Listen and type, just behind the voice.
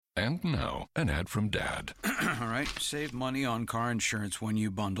And now, an ad from Dad. All right, save money on car insurance when you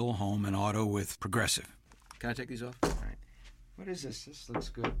bundle home and auto with Progressive. Can I take these off? All right. What is this? This looks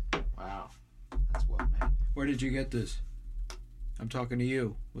good. Wow, that's well made. Where did you get this? I'm talking to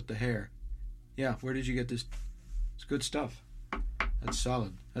you with the hair. Yeah, where did you get this? It's good stuff. That's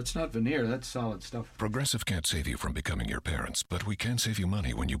solid. That's not veneer, that's solid stuff. Progressive can't save you from becoming your parents, but we can save you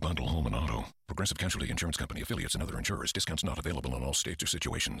money when you bundle home and auto. Progressive Casualty Insurance Company, affiliates, and other insurers. Discounts not available in all states or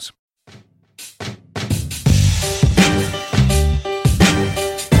situations.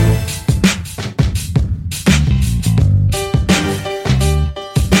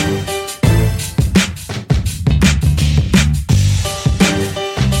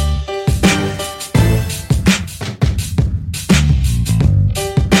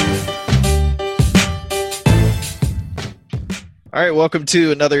 All right, welcome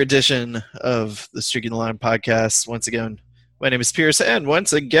to another edition of the Streaking the Line podcast. Once again, my name is Pierce, and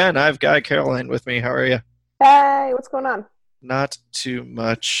once again, I've got Caroline with me. How are you? Hey, what's going on? Not too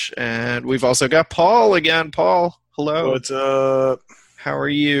much. And we've also got Paul again. Paul, hello. What's up? How are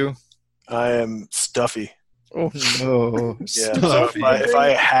you? I am stuffy. Oh, no. Yeah. So if I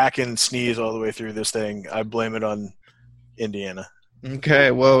hack and sneeze all the way through this thing, I blame it on Indiana. Okay,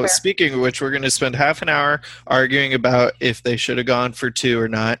 well, speaking of which, we're going to spend half an hour arguing about if they should have gone for 2 or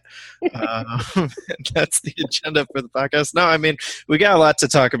not. That's the agenda for the podcast. No, I mean, we got a lot to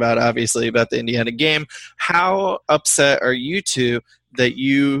talk about, obviously, about the Indiana game. How upset are you two that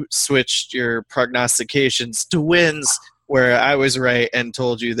you switched your prognostications to wins where I was right and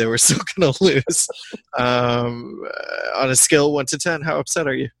told you they were still going to lose? On a scale of 1 to 10, how upset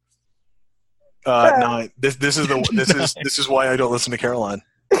are you? 9. This is why I don't listen to Caroline.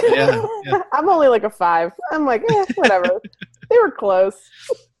 Yeah. I'm only like a 5. I'm like, whatever. They were close.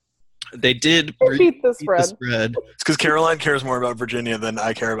 They did beat the spread. It's because Caroline cares more about Virginia than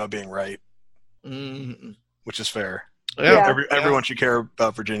I care about being right, which is fair. Yeah. Everyone should care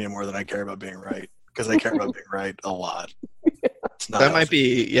about Virginia more than I care about being right, because I care about being right a lot. It's not that might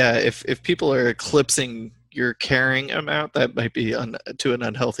be, if people are eclipsing your caring amount, that might be to an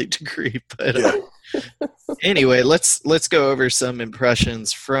unhealthy degree. But anyway, let's go over some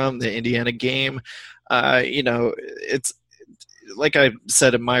impressions from the Indiana game. It's like I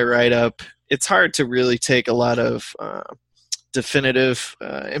said in my write-up, it's hard to really take a lot of definitive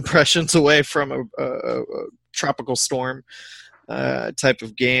impressions away from a tropical storm type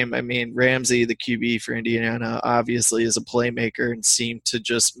of game. I mean, Ramsey, the QB for Indiana, obviously is a playmaker and seemed to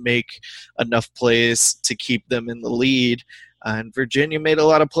just make enough plays to keep them in the lead. And Virginia made a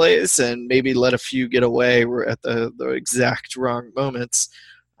lot of plays and maybe let a few get away at the exact wrong moments.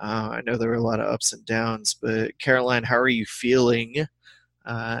 I know there were a lot of ups and downs, but Caroline, how are you feeling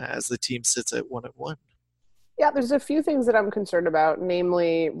as the team sits at 1-1? Yeah, there's a few things that I'm concerned about,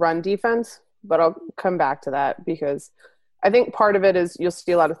 namely run defense, but I'll come back to that because I think part of it is you'll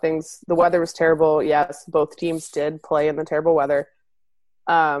see a lot of things. The weather was terrible. Yes, both teams did play in the terrible weather.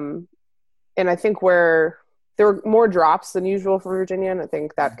 And I think where there were more drops than usual for Virginia, and I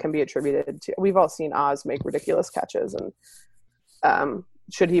think that can be attributed to – we've all seen Oz make ridiculous catches. And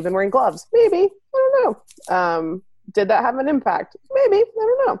should he have been wearing gloves? Maybe. I don't know. Did that have an impact? Maybe. I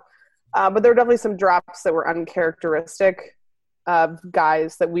don't know. But there were definitely some drops that were uncharacteristic of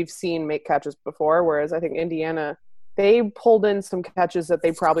guys that we've seen make catches before, whereas I think Indiana – they pulled in some catches that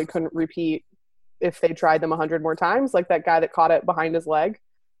they probably couldn't repeat if they tried them 100 more times, like that guy that caught it behind his leg.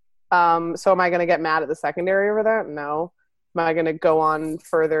 So am I going to get mad at the secondary over that? No. Am I going to go on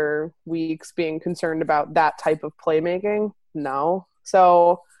further weeks being concerned about that type of playmaking? No.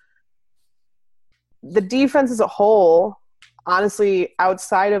 So the defense as a whole, honestly,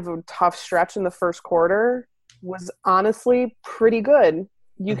 outside of a tough stretch in the first quarter, was honestly pretty good.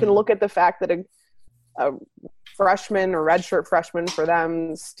 You can look at the fact that a freshman or redshirt freshman for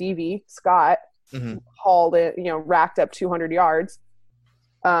them, Stevie Scott, hauled it, racked up 200 yards.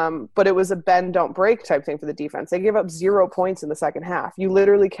 But it was a bend, don't break type thing for the defense. They gave up 0 points in the second half. You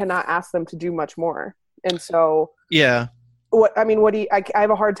literally cannot ask them to do much more. And so, I have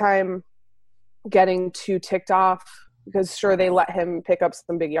a hard time getting too ticked off because sure, they let him pick up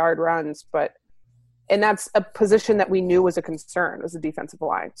some big yard runs, and that's a position that we knew was a concern, was the defensive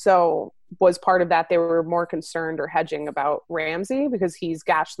line. So was part of that they were more concerned or hedging about Ramsey because he's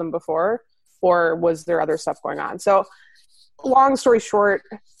gashed them before, or was there other stuff going on? So long story short,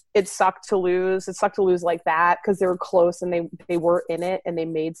 it sucked to lose. It sucked to lose like that because they were close and they were in it and they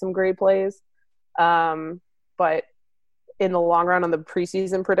made some great plays. But in the long run on the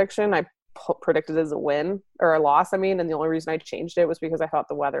preseason prediction, I predicted as a win or a loss. And the only reason I changed it was because I thought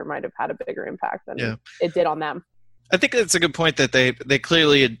the weather might have had a bigger impact than it did on them. I think it's a good point that they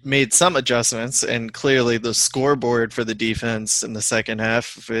clearly had made some adjustments, and clearly the scoreboard for the defense in the second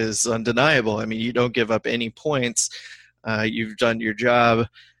half is undeniable. I mean, you don't give up any points. You've done your job.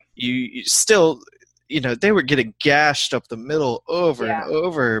 You still, they were getting gashed up the middle over and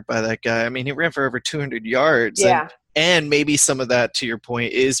over by that guy. I mean, he ran for over 200 yards. Yeah. And maybe some of that, to your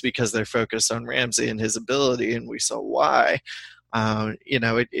point, is because they're focused on Ramsey and his ability, and we saw why. I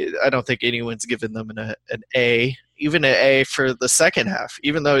don't think anyone's given them an A, even an A for the second half,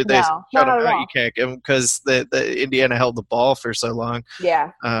 even though they shut them out. You can't give them because the Indiana held the ball for so long.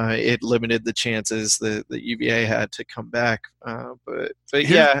 Yeah, it limited the chances that UVA had to come back. But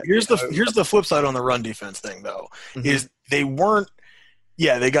here's the flip side on the run defense thing, though, is they weren't.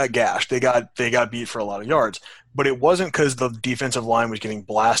 Yeah, they got gashed. They got beat for a lot of yards, but it wasn't because the defensive line was getting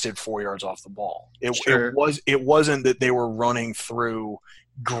blasted 4 yards off the ball. It wasn't that they were running through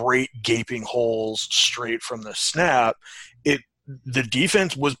great gaping holes straight from the snap. The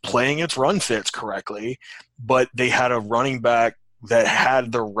defense was playing its run fits correctly, but they had a running back that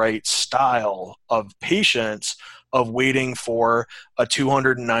had the right style of patience of waiting for a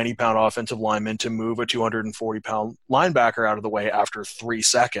 290-pound offensive lineman to move a 240-pound linebacker out of the way after 3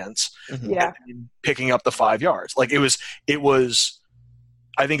 seconds, and picking up the 5 yards. Like it was.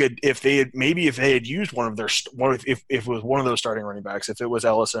 I think if they had used if it was one of those starting running backs, if it was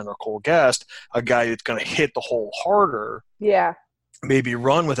Ellison or Cole Guest, a guy that's going to hit the hole harder, maybe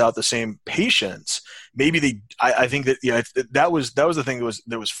run without the same patience. Maybe I think that was the thing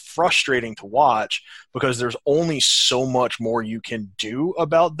that was frustrating to watch, because there's only so much more you can do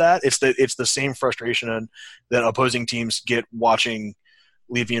about that. It's the same frustration that opposing teams get watching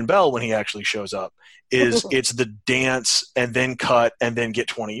Le'Veon Bell when he actually shows up. It's the dance and then cut and then get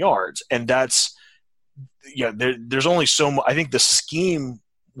 20 yards, and that's there's only so much. I think the scheme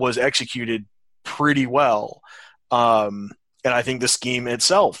was executed pretty well. And I think the scheme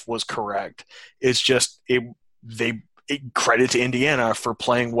itself was correct. It's just credit to Indiana for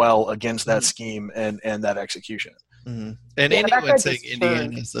playing well against that scheme and that execution. Mm-hmm. And anyone saying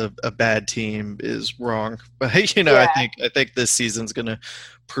Indiana's a bad team is wrong. But I think this season's going to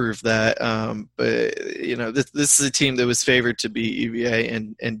prove that. But this is a team that was favored to beat UVA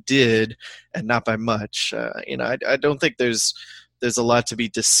and did, and not by much. I don't think there's a lot to be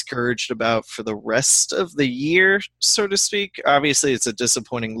discouraged about for the rest of the year, so to speak. Obviously, it's a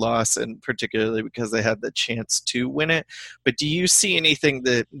disappointing loss, and particularly because they had the chance to win it. But do you see anything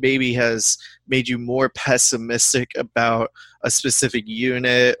that maybe has made you more pessimistic about a specific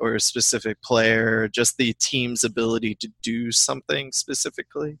unit or a specific player, or just the team's ability to do something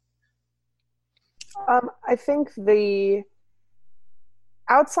specifically? I think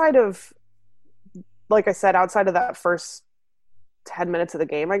outside of that first 10 minutes of the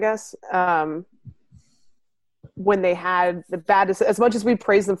game, I guess, when they had the bad as much as we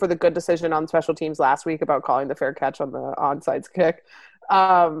praised them for the good decision on special teams last week about calling the fair catch on the onside kick,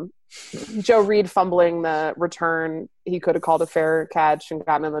 Joe Reed fumbling the return, he could have called a fair catch and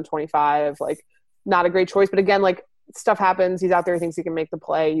gotten in the 25. Like, not a great choice, but again, like, stuff happens. He's out there, he thinks he can make the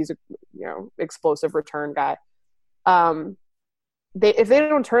play. He's a explosive return guy. If they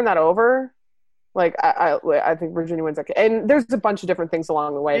don't turn that over, like, I think Virginia wins. And there's a bunch of different things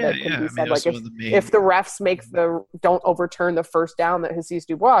along the way that can be said. Like, if the refs don't overturn the first down that Jesus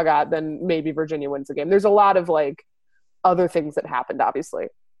Dubois got, then maybe Virginia wins the game. There's a lot of like other things that happened, obviously.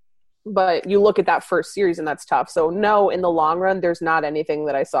 But you look at that first series, and that's tough. So no, in the long run, there's not anything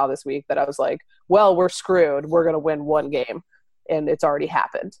that I saw this week that I was like, well, we're screwed. We're going to win one game, and it's already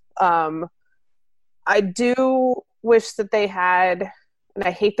happened. I do wish that they had. And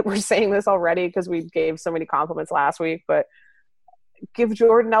I hate that we're saying this already because we gave so many compliments last week, but give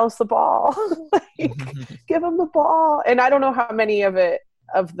Jordan Ellis the ball. Give him the ball. And I don't know how many of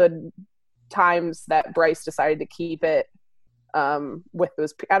the times that Bryce decided to keep it with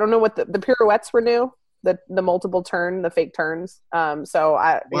those. I don't know what the pirouettes were new, the multiple the fake turns. In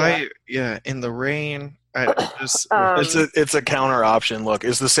the rain. It's a counter option. Look,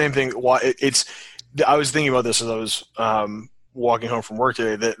 it's the same thing. I was thinking about this as I was walking home from work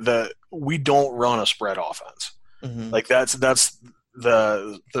today, that we don't run a spread offense. Like that's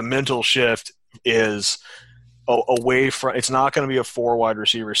the mental shift is away from. It's not going to be a 4 wide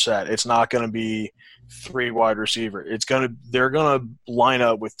receiver set. It's not going to be 3 wide receiver. They're going to line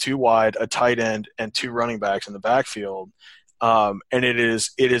up with 2 wide, a tight end, and 2 running backs in the backfield. And it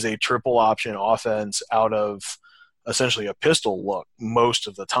is a triple option offense out of essentially a pistol look most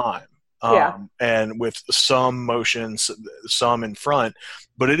of the time. and with some motions, some in front.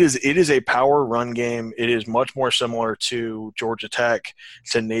 But it is a power run game. It is much more similar to Georgia Tech,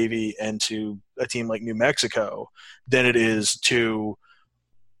 to Navy, and to a team like New Mexico than it is to,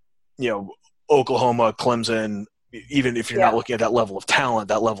 Oklahoma, Clemson, even if you're not looking at that level of talent,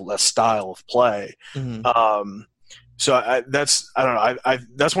 that style of play. Mm-hmm. So that's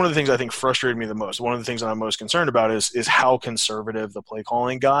one of the things I think frustrated me the most. One of the things that I'm most concerned about is how conservative the play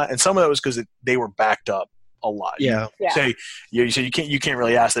calling got, and some of that was because they were backed up a lot. Yeah. You can't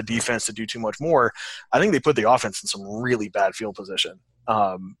really ask the defense to do too much more. I think they put the offense in some really bad field position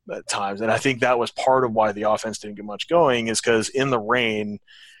at times, and I think that was part of why the offense didn't get much going, is because in the rain,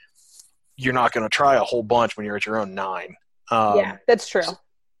 you're not going to try a whole bunch when you're at your own 9. That's true.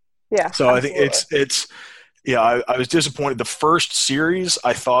 Yeah. So absolutely. I think it's. Yeah, I was disappointed. The first series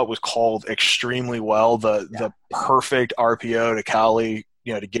I thought was called extremely well. The perfect RPO to Cali,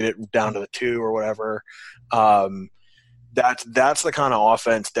 to get it down to the 2 or whatever. That's the kind of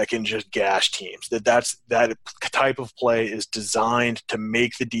offense that can just gash teams. That type of play is designed to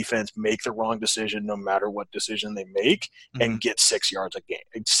make the defense make the wrong decision, no matter what decision they make, and get 6 yards a game,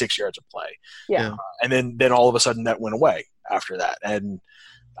 6 yards of play. Yeah. And then all of a sudden that went away after that. And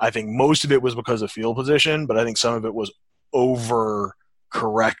I think most of it was because of field position, but I think some of it was over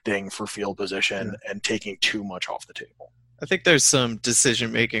correcting for field position and taking too much off the table. I think there's some decision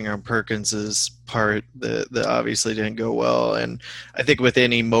making on Perkins's part that obviously didn't go well, and I think with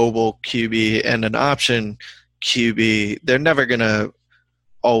any mobile QB and an option QB, they're never gonna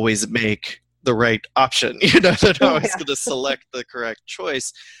always make the right option. They're not always gonna select the correct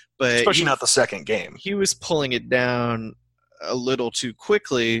choice. But especially not the second game. He was pulling it down a little too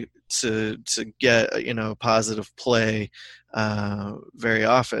quickly to get positive play very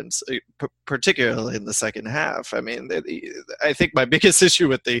often, particularly in the second half. I mean, I think my biggest issue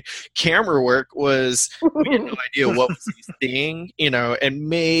with the camera work was we had no idea what was he seeing, and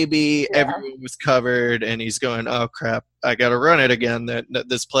maybe everyone was covered and he's going, oh crap, I got to run it again. That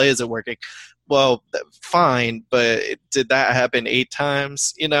this play isn't working. Well, fine, but did that happen 8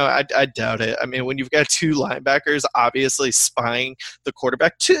 times? I doubt it. I mean, when you've got 2 linebackers obviously spying the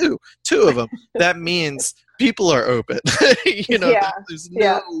quarterback, two of them, that means people are open. There's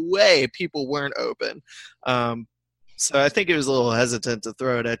no way people weren't open. So I think it was a little hesitant to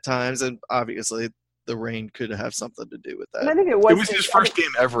throw it at times, and obviously the rain could have something to do with that. And I think it was his first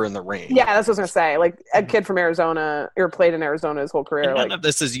game ever in the rain. Yeah, that's what I was going to say. Like, a kid from Arizona, or played in Arizona his whole career. And none of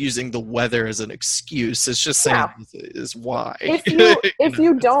this is using the weather as an excuse. It's just saying is why. If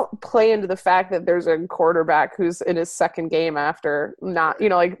you don't play into the fact that there's a quarterback who's in his second game after not,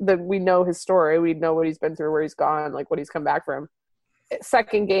 we know his story. We know what he's been through, where he's gone, like what he's come back from.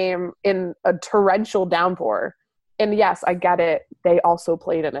 Second game in a torrential downpour. And yes, I get it. They also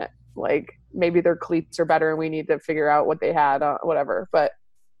played in it. Like, maybe their cleats are better and we need to figure out what they had, whatever. But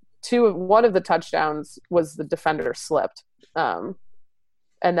one of the touchdowns was the defender slipped. And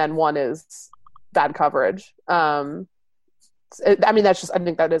then one is bad coverage. I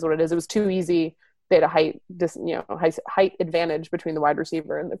think that is what it is. It was too easy. They had a height advantage between the wide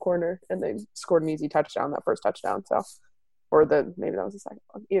receiver and the corner, and they scored an easy touchdown, that first touchdown. So, maybe that was the second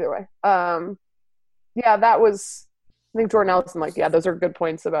one. Either way. That was, I think Jordan Ellison, those are good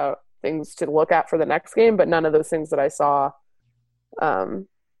points about things to look at for the next game, but none of those things that I saw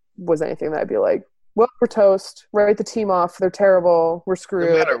was anything that I'd be like, well, we're toast, write the team off, they're terrible, we're screwed.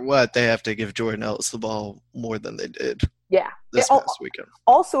 No matter what, they have to give Jordan Ellis the ball more than they did this past weekend.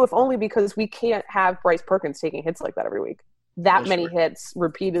 Also, if only because we can't have Bryce Perkins taking hits like that every week. That many hits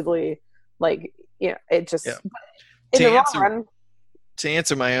repeatedly, it just in the long run. To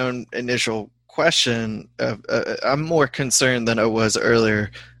answer my own initial question, I'm more concerned than I was earlier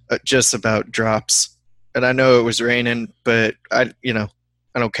just about drops. And I know it was raining, but I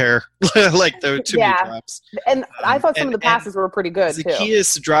don't care. There were too many drops. And I thought some of the passes were pretty good too.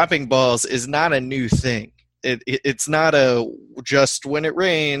 Zacchaeus dropping balls is not a new thing. It's not a just when it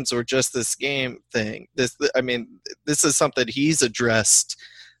rains or just this game thing. This is something he's addressed.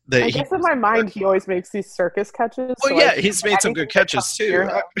 I guess in my mind, he always makes these circus catches. Well, he's made some good catches too.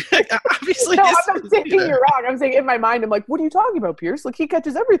 Obviously, no, I'm not saying you're wrong. I'm saying in my mind, I'm like, what are you talking about, Pierce? Like, he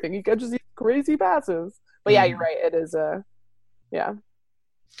catches everything. He catches these crazy passes. But you're right. It is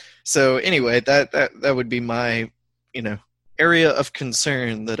So anyway, that would be my, area of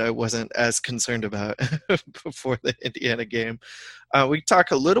concern that I wasn't as concerned about before the Indiana game. We talk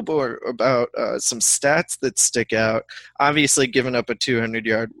a little more about some stats that stick out. Obviously, giving up a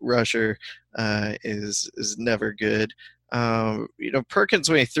 200-yard rusher is never good. Perkins,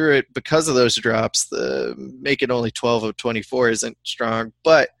 when he threw it, because of those drops, making only 12 of 24 isn't strong.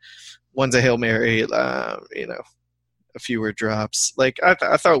 But one's a Hail Mary, you know, a fewer drops. Like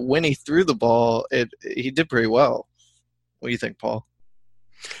I thought when he threw the ball, he did pretty well. What do you think, Paul?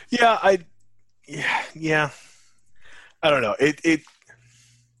 Yeah, I don't know.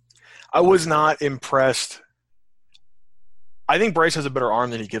 I was not impressed. I think Bryce has a better arm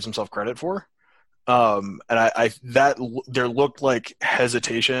than he gives himself credit for. And there looked like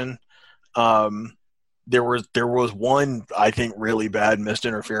hesitation. There was one, I think, really bad missed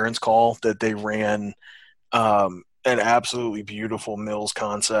interference call that they ran, an absolutely beautiful Mills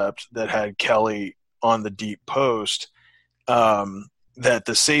concept that had Kelly on the deep post, that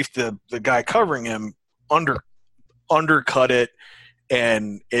the guy covering him undercut it,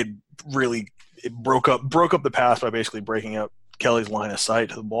 and it broke up the pass by basically breaking up Kelly's line of sight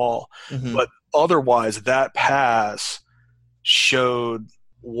to the ball. Mm-hmm. But otherwise, that pass showed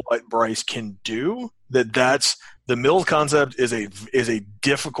what Bryce can do. That's the Mills concept is a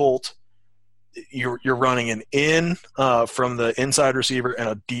difficult. You're running an in from the inside receiver and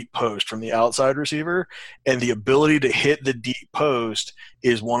a deep post from the outside receiver, and the ability to hit the deep post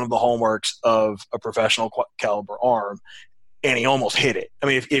is one of the hallmarks of a professional caliber arm. And he almost hit it. I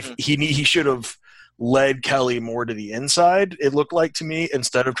mean, if he should have led Kelly more to the inside, it looked like to me,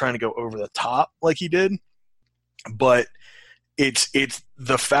 instead of trying to go over the top like he did. But it's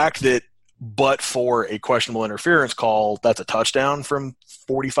the fact that, but for a questionable interference call, that's a touchdown from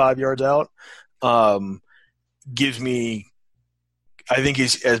 45 yards out, gives me, I think,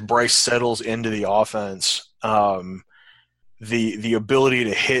 as Bryce settles into the offense, the ability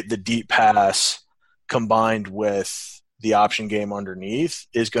to hit the deep pass combined with the option game underneath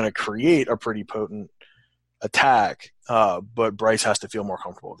is going to create a pretty potent attack, but Bryce has to feel more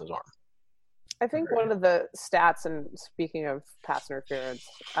comfortable with his arm. I think one of the stats, and speaking of pass interference,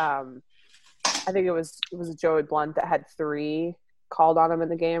 I think it was Joey Blunt that had 3 called on him in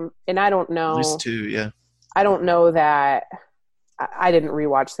the game, and I don't know. At least 2, yeah. I don't know that. I didn't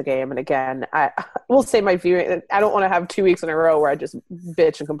rewatch the game, and again, I will say my viewing. I don't want to have 2 weeks in a row where I just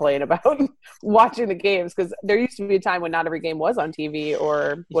bitch and complain about watching the games, because there used to be a time when not every game was on TV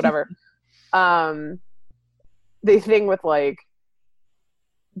or whatever. The thing with like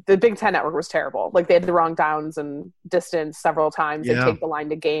the Big Ten Network was terrible. Like they had the wrong downs and distance several times. They take the line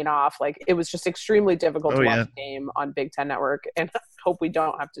to gain off. Like it was just extremely difficult to watch the game on Big Ten Network, and I hope we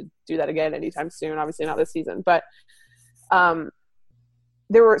don't have to do that again anytime soon. Obviously not this season, but I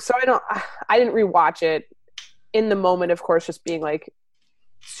didn't rewatch it in the moment, of course, just being like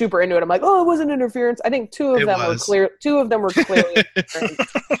super into it. I'm like, oh, it wasn't interference. I think two of them were clearly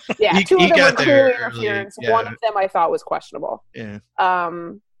interference. Yeah, two of them were clearly interference. Yeah. One of them I thought was questionable. Yeah.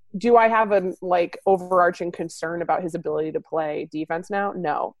 Do I have a like overarching concern about his ability to play defense now?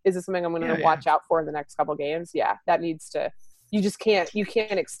 No. Is it something I'm going to watch out for in the next couple games? Yeah, that needs to. You can't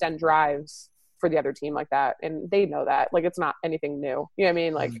extend drives for the other team like that, and they know that. Like it's not anything new. You know what I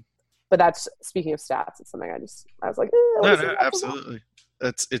mean? Like, but that's, speaking of stats, it's something I was like, no, absolutely.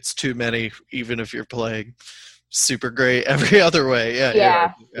 It's too many, even if you're playing super great every other way.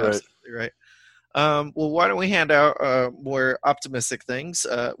 Yeah. You're absolutely right. Well, why don't we hand out more optimistic things?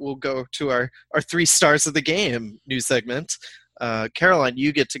 We'll go to our 3 stars of the game news segment. Caroline,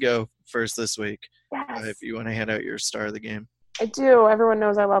 you get to go first this week. Yes. If you want to hand out your star of the game. I do. Everyone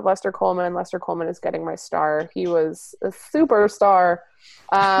knows I love Lester Coleman. Lester Coleman is getting my star. He was a superstar.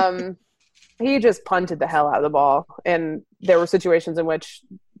 He just punted the hell out of the ball, and there were situations in which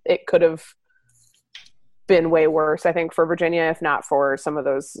it could have been way worse, I think, for Virginia, if not for some of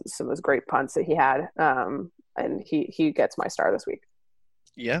those great punts that he had. And he gets my star this week.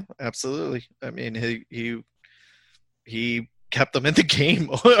 Yeah, absolutely. I mean, he kept them in the game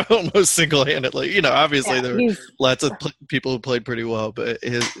almost single-handedly. You know, obviously there were lots of people who played pretty well, but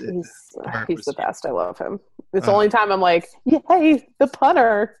he's the best. I love him. It's the only time I'm like, yay, the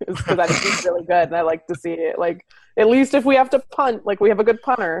punter, is because I think he's really good, and I like to see it. Like, at least if we have to punt, like we have a good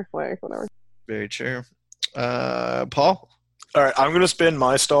punter. Like, whatever. Very true. Paul? All right, I'm going to spin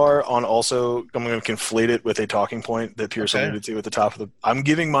my star on I'm going to conflate it with a talking point that Pierce alluded to at the top of the – I'm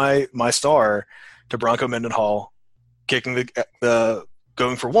giving my star to Bronco Mendenhall, kicking the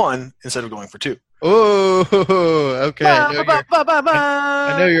going for 1 instead of going for 2. Oh, okay.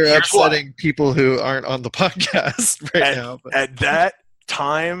 I know you're upsetting people who aren't on the podcast now. But. At that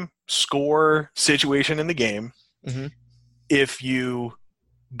time, score situation in the game, if you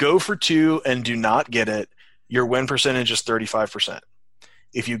go for 2 and do not get it, your win percentage is 35%.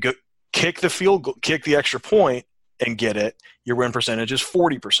 If you go kick the field goal, kick the extra point and get it, your win percentage is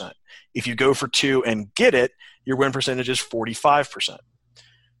 40%. If you go for 2 and get it, your win percentage is 45%.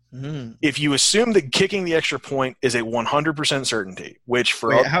 If you assume that kicking the extra point is a 100% certainty, which for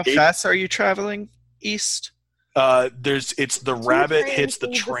Wait, how fast are you traveling east? it's the rabbit hits the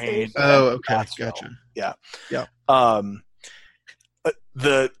train. Oh, okay, gotcha. Yeah.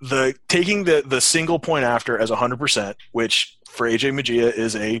 The taking the single point after as 100%, which for AJ Magia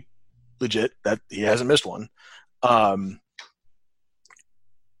is a legit, that he hasn't missed one.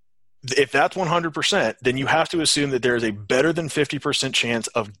 If that's 100%, then you have to assume that there is a better than 50% chance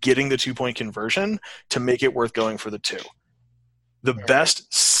of getting the 2-point conversion to make it worth going for the 2. The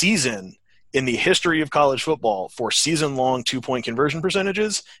best season in the history of college football for season-long 2-point conversion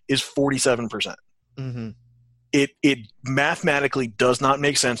percentages is 47%. It mathematically does not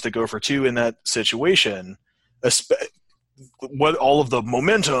make sense to go for 2 in that situation. What all of the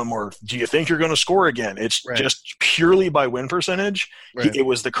momentum, or do you think you're going to score again? It's just purely by win percentage. It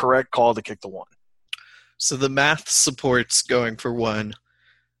was the correct call to kick the 1. So the math supports going for 1.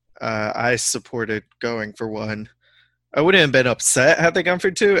 I supported going for 1. I wouldn't have been upset had they gone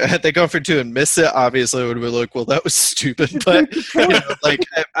for 2. Had they gone for 2 and missed it, obviously I would have been like, well, that was stupid. But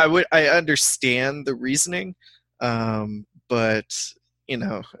I understand the reasoning, but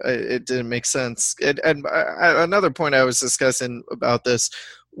it didn't make sense. Another point I was discussing about this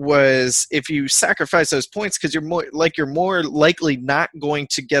was if you sacrifice those points because you're more likely not going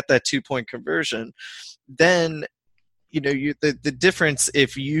to get that 2-point conversion, then the difference,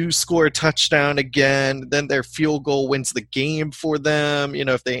 if you score a touchdown again, then their field goal wins the game for them.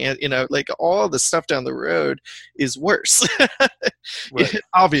 If they, all the stuff down the road is worse,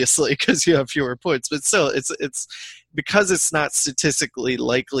 obviously, because you have fewer points. But still, it's because it's not statistically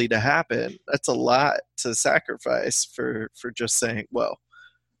likely to happen. That's a lot to sacrifice for just saying, well,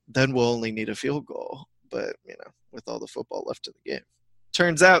 then we'll only need a field goal. But with all the football left in the game.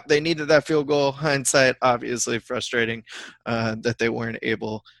 Turns out they needed that field goal. Hindsight, obviously frustrating that they weren't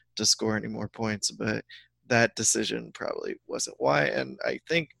able to score any more points, but that decision probably wasn't why. And I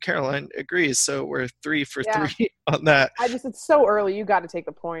think Caroline agrees. So we're 3 for 3 on that. It's so early. You got to take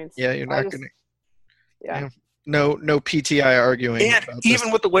the points. Yeah, you're not going to. Yeah. No PTI arguing. And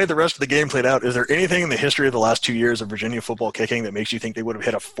even with the way the rest of the game played out, is there anything in the history of the last 2 years of Virginia football kicking that makes you think they would have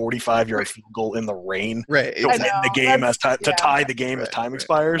hit a 45-yard field goal in the rain to win the game to tie the game as time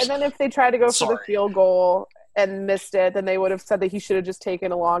expires? And then if they tried to go for the field goal and missed it, then they would have said that he should have just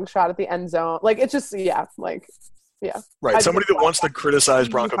taken a long shot at the end zone. It's just Right. Somebody that wants to criticize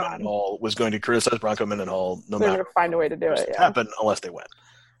Bronco Mendenhall was going to criticize Bronco Mendenhall no matter. They're going to find a way to do it. Happen unless they win.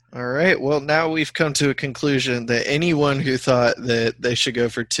 All right. Well, now we've come to a conclusion that anyone who thought that they should go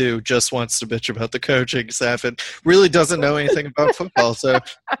for 2 just wants to bitch about the coaching staff and really doesn't know anything about football. So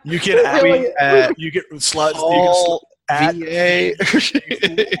you can VA.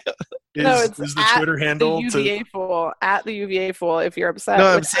 Is the Twitter handle the UVA Fool at the UVA Fool? If you're upset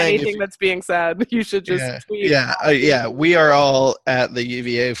with anything that's being said, you should just tweet. We are all at the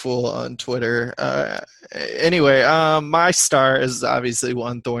UVA Fool on Twitter. Anyway, my star is obviously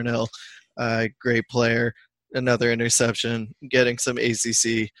Juan Thornhill, great player, another interception, getting some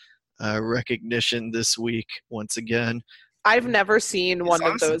ACC recognition this week once again. I've never seen one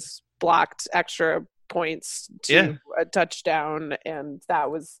of those blocked extra points to a touchdown, and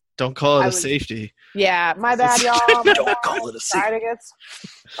that was. Don't call it a safety. Yeah, my bad, y'all. Don't call it a safety.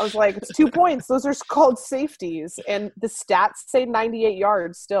 I was like, it's 2 points. Those are called safeties. And the stats say 98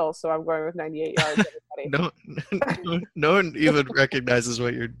 yards still, so I'm going with 98 yards. No one even recognizes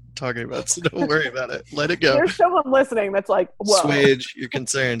what you're talking about, so don't worry about it. Let it go. There's someone listening that's like, whoa. Assuage your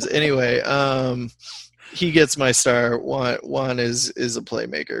concerns. Anyway, he gets my star. Juan is a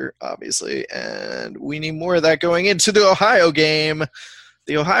playmaker, obviously, and we need more of that going into the Ohio game.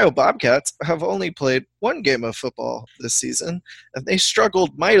 The Ohio Bobcats have only played 1 game of football this season, and they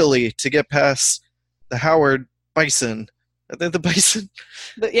struggled mightily to get past the Howard Bison. Are they the Bison?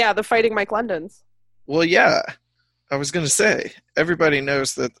 The Fighting Mike Londons. Well, yeah. I was going to say, everybody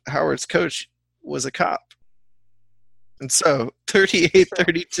knows that Howard's coach was a cop. And so,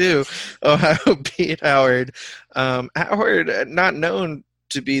 38-32, Ohio beat Howard. Howard, not known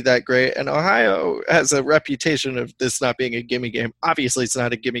to be that great, and Ohio has a reputation of this not being a gimme game. Obviously it's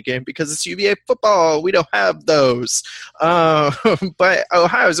not a gimme game because it's UVA football. We don't have those, but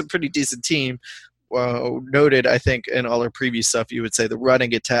Ohio is a pretty decent team. Well, noted, I think, in all our previous stuff, you would say the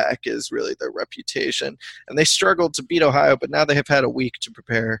running attack is really their reputation, and they struggled to beat Ohio, but now they have had a week to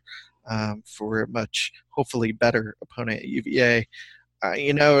prepare for a much hopefully better opponent at UVA.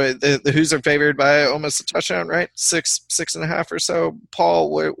 The Hoos are favored by almost a touchdown, right? 6.5 or so.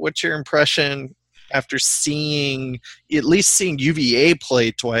 Paul, what's your impression after at least seeing UVA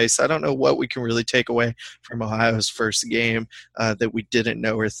play twice, I don't know what we can really take away from Ohio's first game that we didn't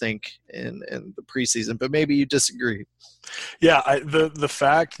know or think in the preseason. But maybe you disagree. Yeah, the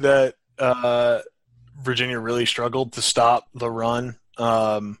fact that Virginia really struggled to stop the run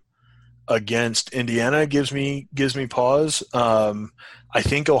against Indiana gives me pause. I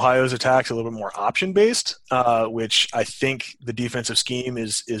think Ohio's attack is a little bit more option based, which I think the defensive scheme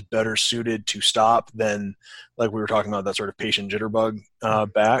is better suited to stop than, like we were talking about, that sort of patient jitterbug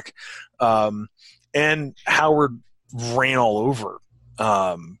back. And Howard ran all over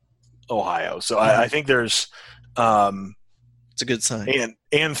Ohio, so I think there's it's a good sign,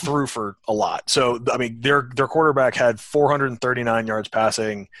 and threw for a lot. So I mean, their quarterback had 439 yards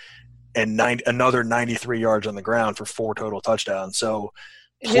passing and another 93 yards on the ground for 4 total touchdowns. So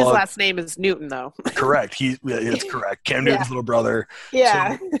his last name is Newton, though. Correct. It's correct. Cam Newton's little brother.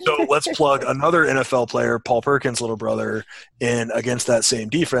 Yeah. So let's plug another NFL player, Paul Perkins' little brother, in against that same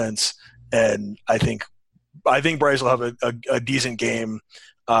defense. And I think Bryce will have a decent game.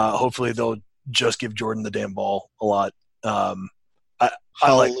 Hopefully they'll just give Jordan the damn ball a lot. I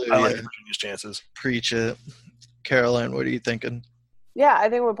like Virginia's chances. Preach it. Caroline, what are you thinking? Yeah, I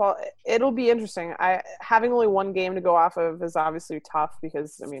think it'll be interesting. Having only one game to go off of is obviously tough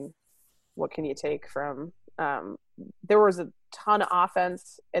because, I mean, what can you take from there was a ton of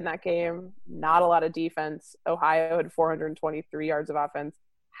offense in that game, not a lot of defense. Ohio had 423 yards of offense.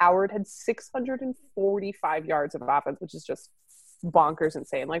 Howard had 645 yards of offense, which is just bonkers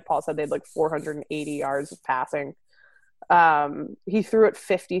insane. Like Paul said, they had like 480 yards of passing. He threw it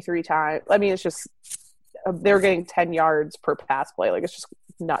 53 times. I mean, it's just they were getting 10 yards per pass play. Like, it's just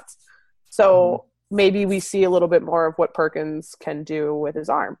nuts. So maybe we see a little bit more of what Perkins can do with his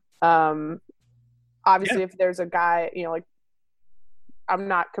arm. Obviously, if there's a guy, like, I'm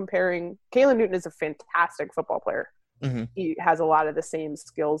not comparing. Kalen Newton is a fantastic football player. Mm-hmm. He has a lot of the same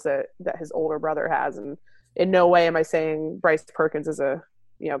skills that his older brother has. And in no way am I saying Bryce Perkins is a,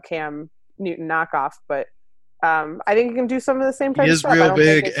 Cam Newton knockoff, but I think he can do some of the same type of stuff. He is real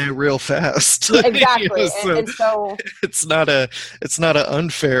big and real fast. Yeah, exactly. And so it's not an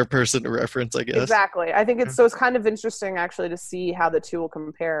unfair person to reference, I guess. Exactly. I think it's kind of interesting actually to see how the two will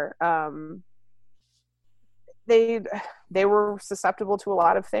compare. They were susceptible to a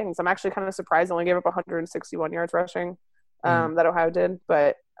lot of things. I'm actually kind of surprised they only gave up 161 yards rushing that Ohio did,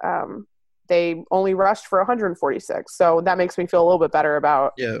 but they only rushed for 146. So that makes me feel a little bit better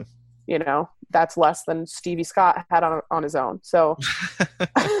about that's less than Stevie Scott had on his own. So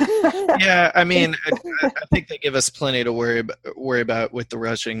yeah, I mean, I think they give us plenty to worry about with the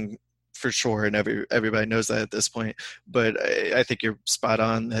rushing for sure, and everybody knows that at this point. But I think you're spot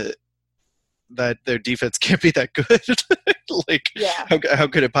on that their defense can't be that good. How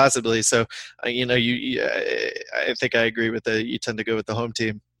could it possibly? So I think I agree with you tend to go with the home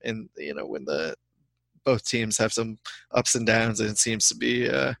team, and when both teams have some ups and downs, and it seems to be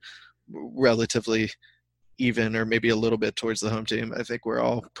relatively even, or maybe a little bit towards the home team. I think we're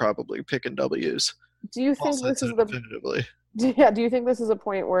all probably picking W's. Do you think this is definitively? Yeah. Do you think this is a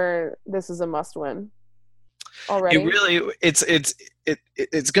point where this is a must-win already? It really,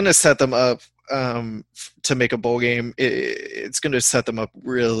 it's going to set them up to make a bowl game. It's going to set them up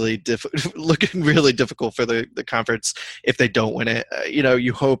looking really difficult for the conference if they don't win it.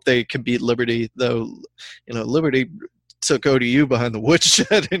 You hope they can beat Liberty, though. Liberty took ODU behind the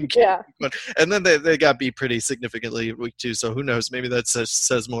woodshed and then they got beat pretty significantly in week 2. So who knows? Maybe that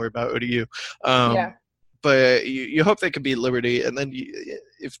says more about ODU. But you hope they can beat Liberty, and then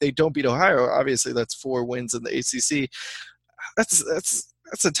if they don't beat Ohio, obviously that's 4 wins in the ACC. That's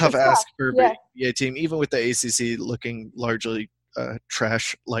a tough ask for a BA team, even with the ACC looking largely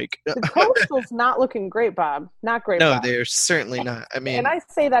trash. Like the Coastal's not looking great, Bob. Not great. No, Bob. they're certainly not. I mean, and I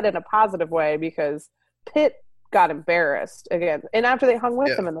say that in a positive way because Pitt got embarrassed again, and after they hung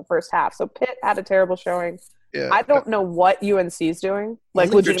with them in the first half, so Pitt had a terrible showing. Yeah. I don't know what UNC's doing.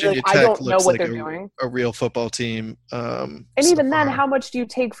 Like, legitimately, I don't know what they're doing. A real football team. And even then, how much do you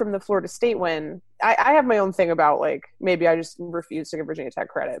take from the Florida State win? I have my own thing about, like, maybe I just refuse to give Virginia Tech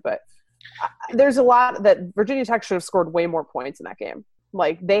credit, but there's a lot that Virginia Tech should have scored way more points in that game.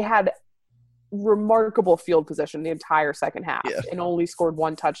 Like, they had remarkable field position the entire second half and only scored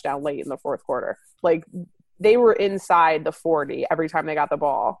 1 touchdown late in the fourth quarter. Like, they were inside the 40 every time they got the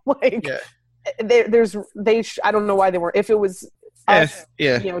ball. Like, I don't know why they weren't. If it was us,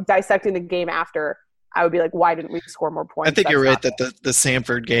 dissecting the game after, I would be like, why didn't we score more points? I think you're right that the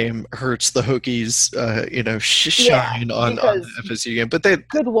Samford game hurts the Hokies, shine on the FSU game. But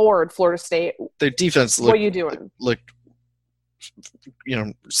good Lord, Florida State. Their defense what are you doing? Looked,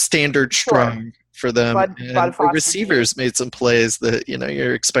 standard strong for them. Bud And the Foster receivers made some plays that,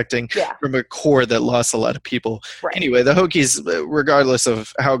 you're expecting Yeah. from a core that lost a lot of people. Right. Anyway, the Hokies, regardless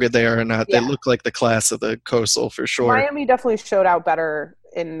of how good they are or not, Yeah. they look like the class of the Coastal for sure. Miami definitely showed out better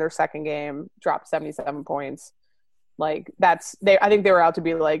in their second game, dropped 77 points. I think they were out to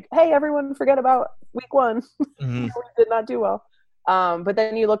be like, hey, everyone forget about week one. Mhm. We did not do well. But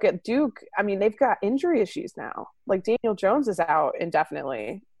then you look at Duke, I mean, they've got injury issues now. Like Daniel Jones is out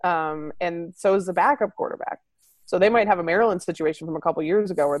indefinitely. And so is the backup quarterback. So they might have a Maryland situation from a couple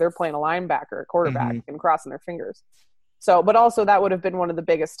years ago where they're playing a linebacker, quarterback, and crossing their fingers. So, but also that would have been one of the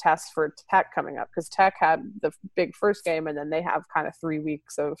biggest tests for Tech coming up, because Tech had the big first game and then they have kind of 3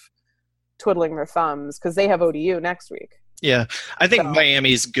 weeks of twiddling their thumbs because they have ODU next week. Yeah, I think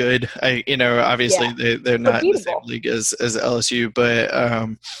Miami's good. Obviously they're not in the same league as LSU, but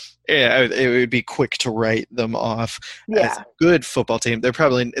it would be quick to write them off as a good football team.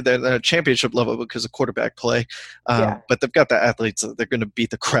 They're championship level because of quarterback play, but they've got the athletes that they're going to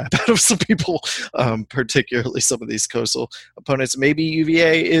beat the crap out of some people, particularly some of these coastal opponents. Maybe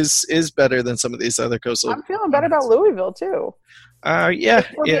UVA is better than some of these other coastal. I'm feeling better about Louisville too.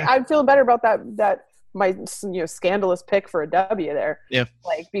 I'm feeling better about that my scandalous pick for a W there. Yeah,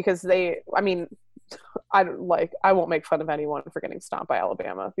 because I won't make fun of anyone for getting stomped by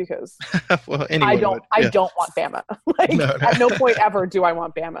Alabama because well, I don't want Bama. No. At no point ever do I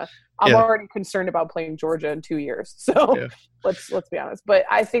want Bama. I'm already concerned about playing Georgia in 2 years. So let's be honest. But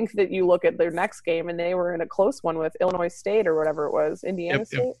I think that you look at their next game and they were in a close one with Illinois State or whatever it was, Indiana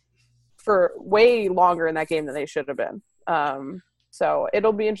State, for way longer in that game than they should have been. So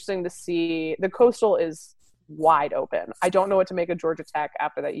it'll be interesting to see. The Coastal is wide open. I don't know what to make of Georgia Tech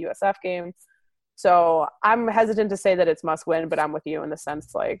after that USF game. So I'm hesitant to say that it's must win, but I'm with you in the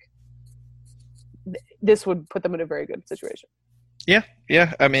sense this would put them in a very good situation. Yeah.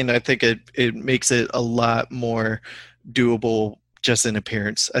 I mean, I think it makes it a lot more doable just in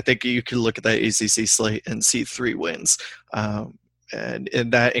appearance. I think you can look at that ACC slate and see 3 wins. And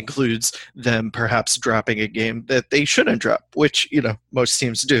that includes them perhaps dropping a game that they shouldn't drop, which, most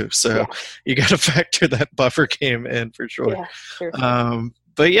teams do. So you got to factor that buffer game in for sure. Yeah, sure.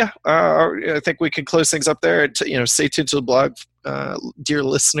 But I think we can close things up there. Stay tuned to the blog, dear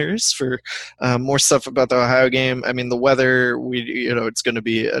listeners, for more stuff about the Ohio game. I mean, the weather, it's going to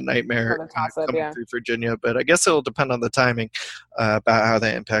be a nightmare coming through Virginia, but I guess it'll depend on the timing about how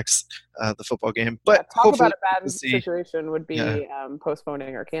that impacts the football game. But talk about a bad situation would be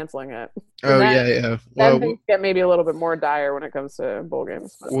postponing or canceling it. Yeah. Well, things get maybe a little bit more dire when it comes to bowl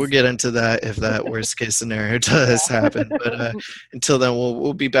games. We'll get into that if that worst case scenario does happen. But until then,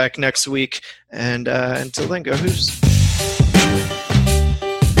 we'll be back next week. And until then, go Hoos.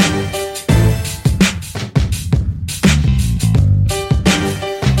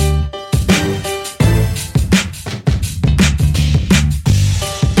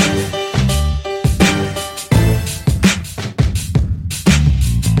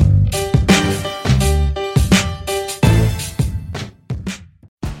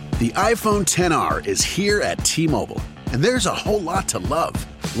 The iPhone XR is here at T-Mobile, and there's a whole lot to love.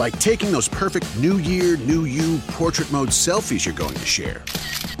 Like taking those perfect New Year, New You portrait mode selfies you're going to share.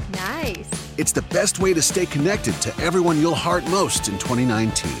 Nice. It's the best way to stay connected to everyone you'll heart most in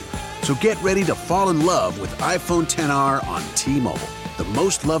 2019. So get ready to fall in love with iPhone XR on T-Mobile, the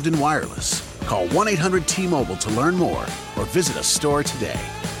most loved in wireless. Call 1-800-T-Mobile to learn more or visit a store today.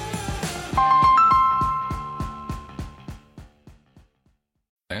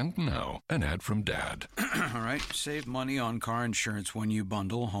 And now, an ad from Dad. All right, save money on car insurance when you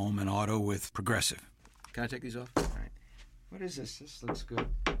bundle home and auto with Progressive. Can I take these off? All right. What is this? This looks good.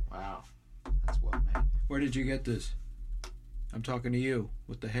 Wow, that's well made. Where did you get this? I'm talking to you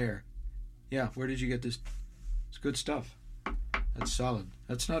with the hair. Yeah, where did you get this? It's good stuff. That's solid.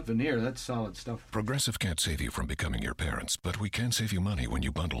 That's not veneer. That's solid stuff. Progressive can't save you from becoming your parents, but we can save you money when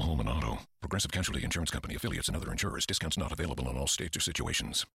you bundle home and auto. Progressive Casualty Insurance Company, affiliates, and other insurers. Discounts not available in all states or situations.